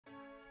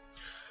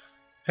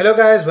Hello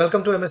guys,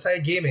 welcome to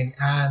MSI Gaming,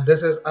 and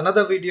this is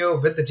another video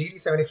with the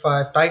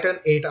GT75 Titan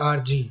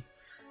 8RG.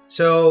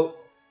 So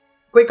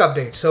quick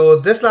update. So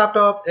this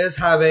laptop is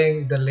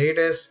having the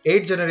latest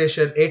 8th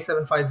generation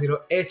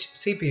 8750H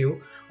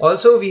CPU.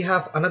 Also we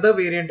have another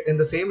variant in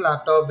the same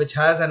laptop which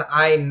has an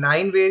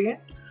i9 variant.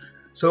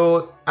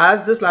 So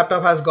as this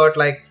laptop has got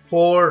like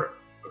 4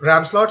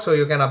 RAM slots, so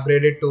you can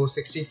upgrade it to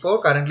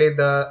 64. Currently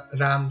the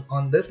RAM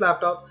on this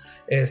laptop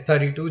is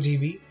 32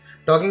 GB.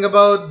 Talking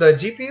about the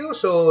GPU,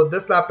 so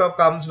this laptop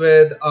comes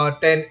with a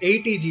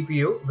 1080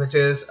 GPU, which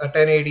is a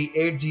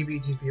 1088 GB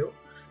GPU.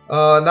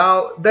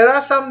 Now there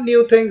are some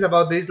new things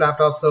about these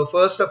laptops. So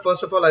first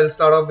of all, I'll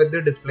start off with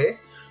the display.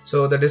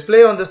 So the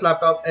display on this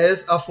laptop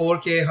is a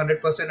 4K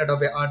 100%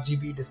 Adobe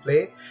Rgb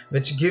display,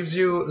 which gives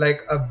you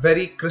like a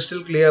very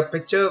crystal clear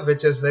picture,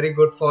 which is very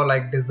good for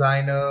like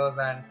designers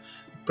and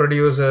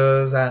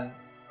producers and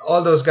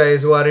all those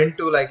guys who are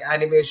into like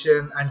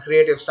animation and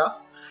creative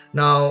stuff.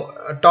 Now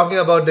talking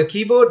about the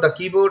keyboard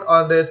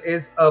on this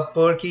is a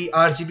per key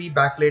RGB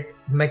backlit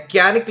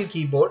mechanical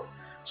keyboard.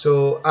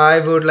 So I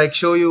would like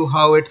show you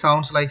how it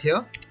sounds like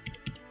here.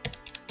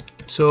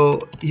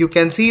 So you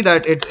can see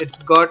that it's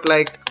got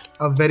like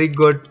a very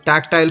good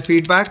tactile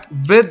feedback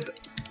with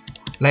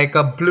like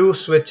a blue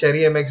switch,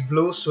 Cherry MX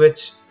blue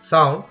switch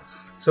sound.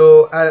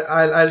 So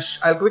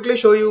I'll quickly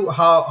show you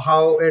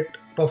how it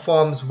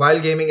performs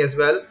while gaming as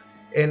well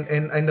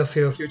in the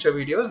future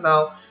videos.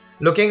 Now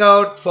looking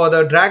out for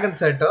the Dragon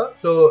Center,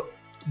 so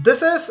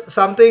this is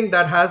something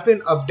that has been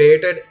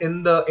updated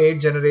in the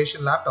 8th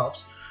generation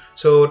laptops.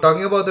 So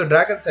talking about the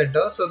Dragon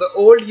Center, so the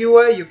old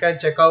UI you can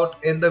check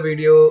out in the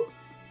video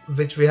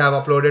which we have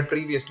uploaded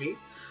previously.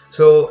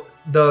 So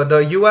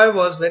the UI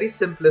was very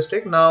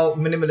simplistic, now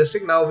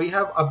minimalistic. Now we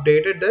have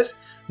updated this.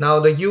 Now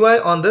the UI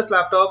on this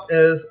laptop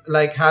is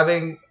like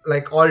having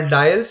like all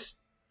dials.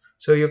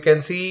 So you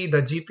can see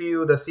the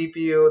GPU, the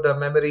CPU, the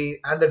memory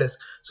and the disk.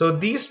 So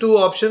these two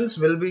options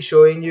will be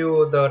showing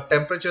you the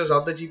temperatures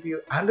of the GPU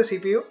and the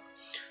CPU.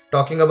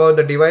 Talking about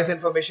the device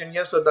information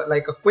here, so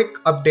like a quick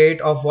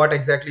update of what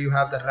exactly you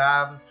have: the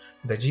RAM,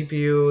 the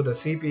GPU, the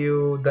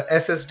CPU, the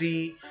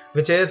SSD,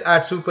 which is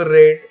at super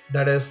RAID,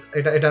 that is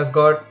it has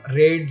got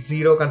RAID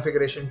 0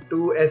 configuration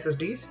 2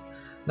 SSDs.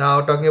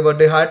 Now talking about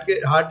the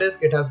hard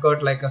disk, it has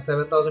got like a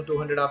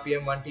 7200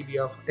 RPM 1 TB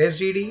of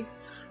SSD.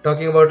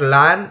 Talking about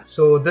LAN,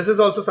 so this is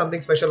also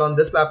something special on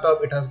this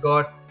laptop. It has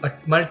got a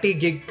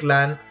multi-gig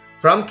LAN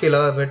from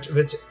Killer,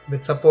 which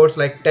supports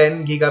like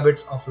 10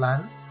 gigabits of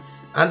LAN.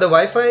 And the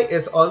Wi-Fi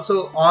is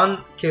also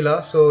on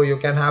Killer, so you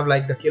can have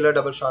like the Killer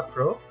Double Shot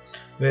Pro.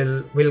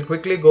 We'll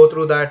quickly go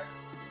through that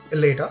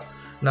later.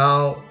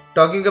 Now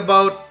talking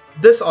about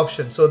this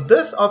option, so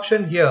this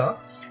option here,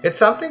 it's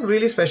something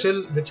really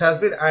special which has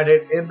been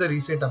added in the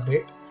recent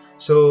update.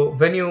 So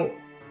when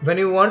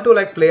you want to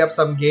like play up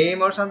some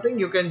game or something,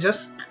 you can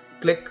just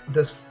click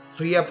this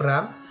free up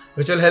RAM,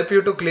 which will help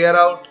you to clear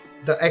out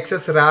the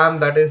excess RAM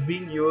that is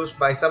being used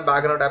by some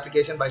background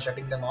application by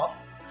shutting them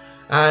off.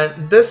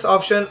 And this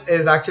option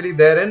is actually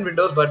there in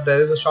Windows, but there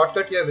is a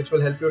shortcut here which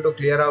will help you to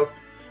clear out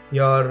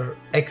your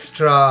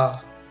extra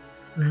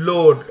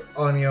load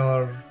on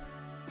your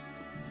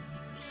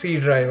C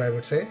drive, I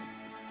would say.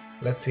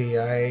 Let's see,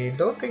 I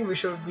don't think we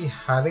should be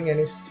having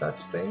any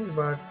such thing,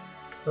 but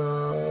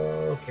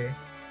okay,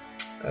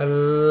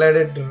 let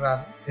it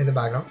run in the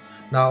background.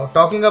 Now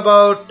talking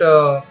about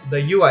the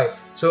UI,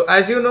 so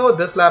as you know,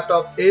 this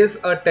laptop is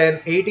a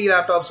 1080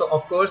 laptop, so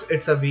of course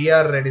it's a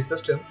VR ready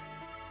system.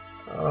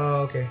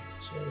 Okay,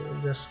 so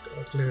just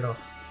clear it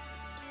off.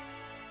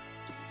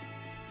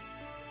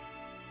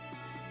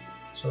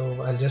 So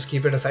I'll just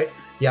keep it aside.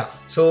 Yeah,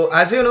 so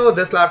as you know,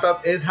 this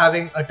laptop is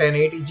having a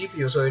 1080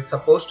 GPU, so it's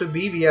supposed to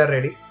be VR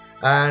ready.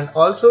 And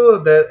also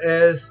there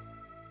is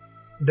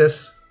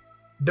this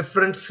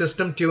different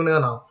system tuner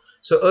now.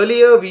 So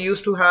earlier we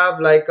used to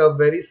have like a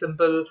very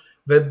simple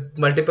with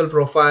multiple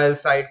profile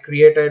site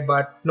created,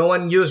 but no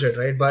one used it,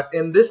 right? But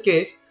in this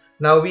case,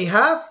 now we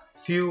have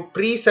few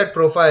preset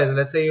profiles.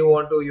 Let's say you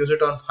want to use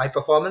it on high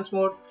performance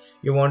mode,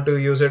 you want to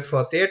use it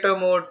for theater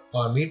mode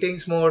or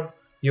meetings mode.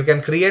 You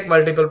can create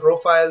multiple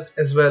profiles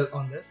as well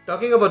on this.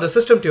 Talking about the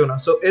system tuner,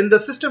 so in the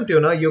system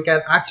tuner you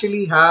can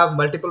actually have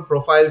multiple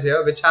profiles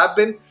here which have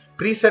been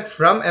preset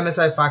from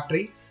MSI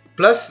factory,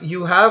 plus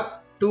you have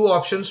two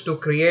options to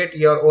create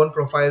your own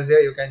profiles here.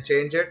 You can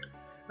change it,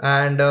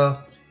 and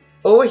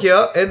over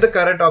here in the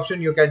current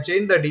option you can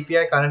change the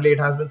DPI. Currently it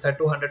has been set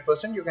to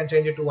 100%. You can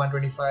change it to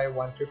 125,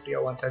 150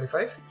 or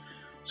 175.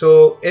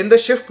 So in the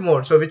shift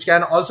mode, so which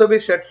can also be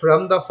set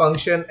from the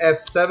function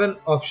F7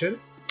 option,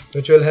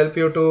 which will help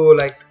you to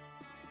like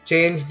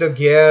change the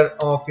gear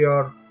of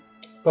your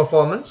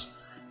performance.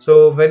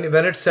 So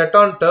when it's set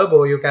on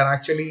turbo, you can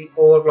actually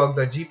overclock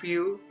the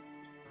GPU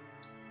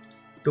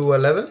to a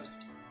level,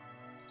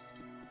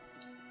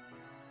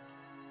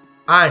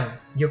 and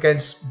you can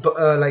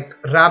like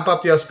ramp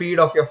up your speed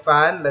of your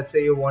fan. Let's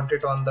say you want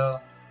it on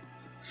the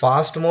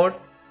fast mode,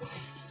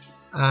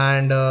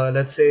 and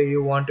let's say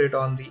you want it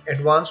on the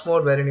advanced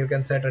mode, wherein you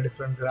can set a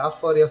different graph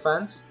for your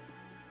fans.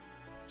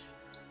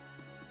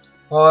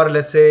 or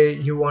let's say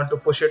you want to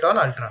push it on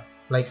ultra,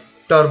 like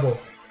turbo.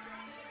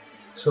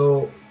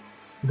 So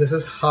this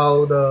is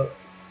how the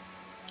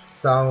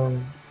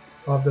sound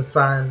of the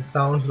fan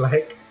sounds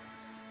like.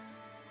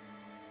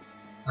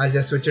 I'll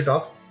just switch it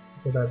off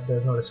so that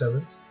there's no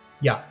disturbance.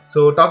 Yeah,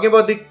 so talking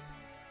about the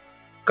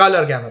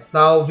color gamut.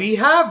 Now we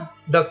have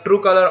the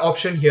true color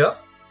option here,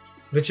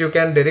 which you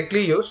can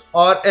directly use,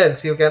 or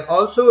else you can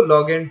also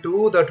log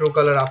into the true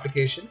color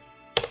application,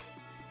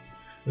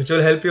 which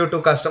will help you to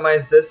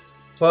customize this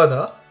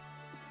further.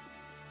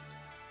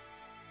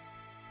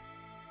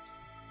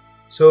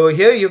 So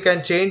here you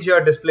can change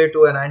your display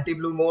to an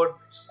anti-blue mode.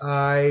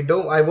 I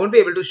won't be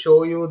able to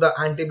show you the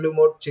anti-blue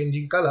mode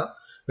changing color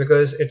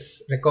because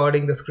it's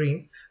recording the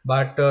screen,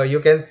 but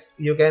you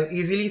can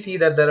easily see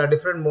that there are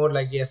different modes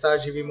like the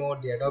sRGB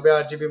mode, the Adobe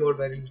Rgb mode,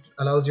 where it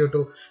allows you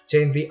to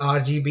change the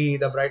RGB,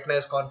 the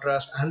brightness,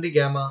 contrast, and the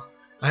gamma,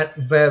 and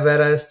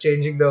whereas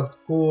changing the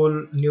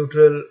cool,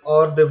 neutral,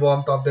 or the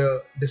warmth of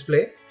the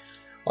display.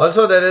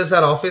 Also, there is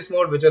an office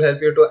mode which will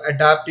help you to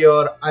adapt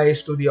your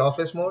eyes to the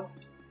office mode.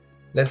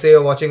 Let's say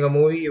you're watching a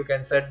movie, you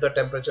can set the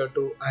temperature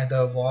to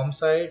either warm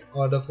side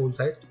or the cool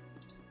side.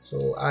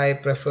 So I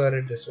prefer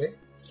it this way.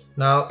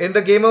 Now in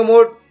the gamer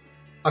mode,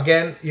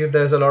 again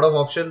there's a lot of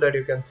options that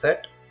you can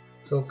set.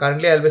 So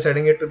currently I'll be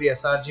setting it to the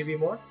sRGB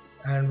mode,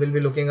 and we'll be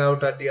looking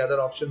out at the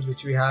other options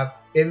which we have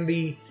in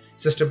the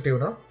system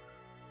tuner.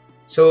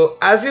 So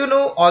as you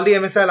know, all the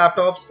MSI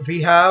laptops,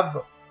 we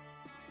have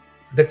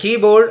the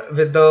keyboard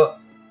with the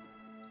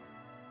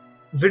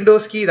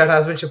Windows key that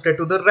has been shifted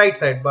to the right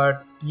side.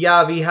 But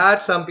yeah, we had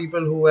some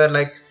people who were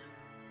like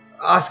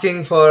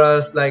asking for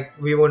us, like,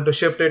 we want to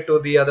shift it to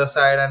the other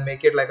side and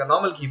make it like a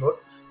normal keyboard.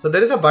 So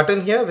there is a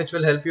button here which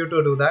will help you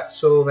to do that.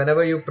 So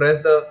whenever you press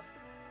the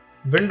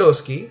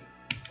Windows key,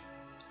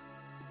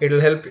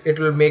 it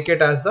will make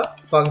it as the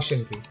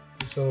function key.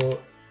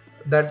 So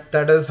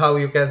that is how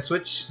you can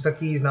switch the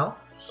keys now.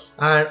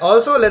 And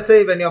also, let's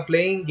say when you're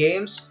playing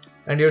games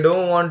and you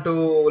don't want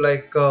to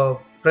like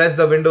press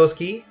the Windows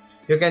key,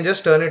 you can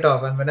just turn it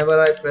off, and whenever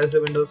I press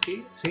the Windows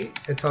key, see,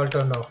 it's all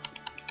turned off.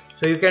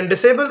 So you can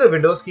disable the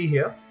Windows key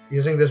here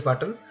using this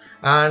button.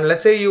 And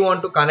let's say you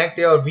want to connect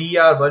your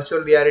VR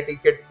virtual reality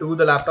kit to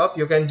the laptop,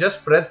 you can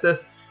just press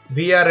this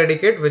VR Ready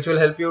kit, which will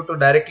help you to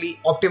directly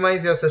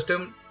optimize your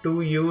system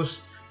to use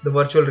the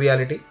virtual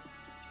reality.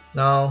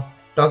 Now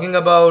talking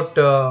about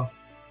the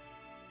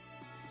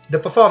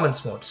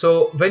performance mode.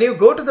 So when you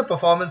go to the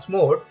performance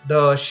mode,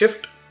 the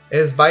shift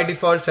is by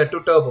default set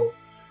to turbo,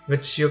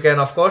 which you can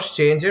of course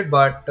change it,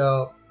 but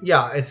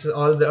yeah, it's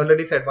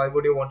already set. Why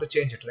would you want to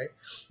change it, right?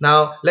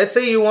 Now let's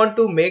say you want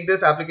to make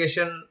this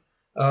application,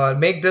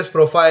 make this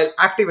profile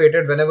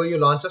activated whenever you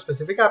launch a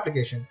specific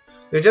application.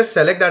 You just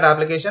select that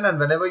application, and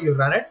whenever you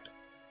run it,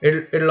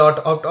 it'll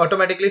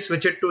automatically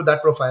switch it to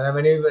that profile. And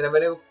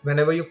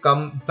whenever you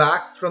come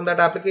back from that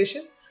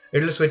application,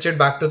 it will switch it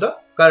back to the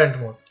current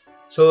mode.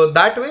 So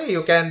that way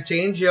you can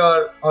change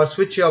your or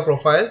switch your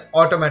profiles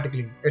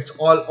automatically. It's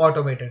all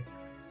automated.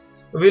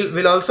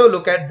 We'll also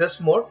look at this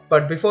mode,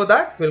 but before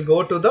that we'll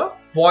go to the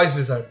voice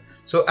wizard.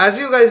 So as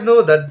you guys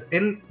know that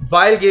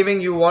while gaming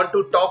you want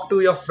to talk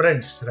to your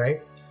friends,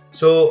 right?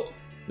 So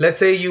let's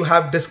say you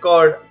have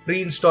Discord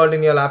pre-installed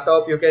in your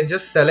laptop, you can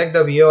just select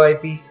the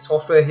VoIP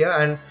software here,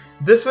 and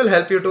this will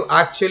help you to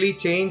actually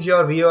change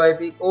your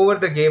VoIP over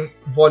the game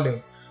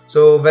volume.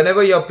 So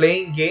whenever you're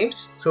playing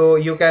games, so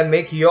you can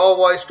make your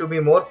voice to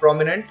be more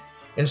prominent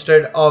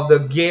instead of the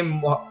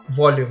game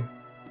volume.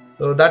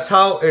 So that's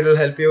how it will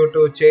help you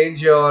to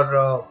change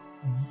your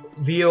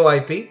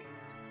VoIP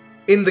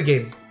in the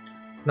game.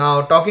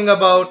 Now talking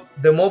about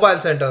the mobile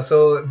center,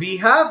 so we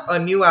have a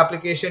new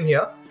application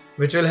here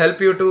which will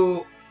help you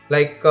to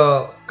like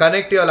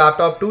connect your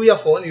laptop to your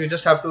phone. You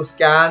just have to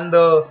scan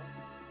the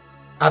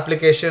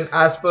application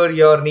as per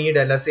your need,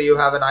 and let's say you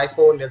have an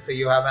iPhone, let's say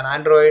you have an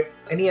Android.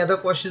 Any other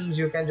questions,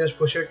 you can just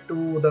push it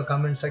to the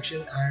comment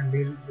section and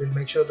we'll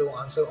make sure to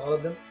answer all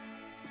of them.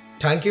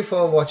 Thank you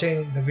for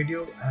watching the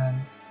video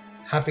and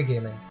happy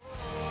gaming.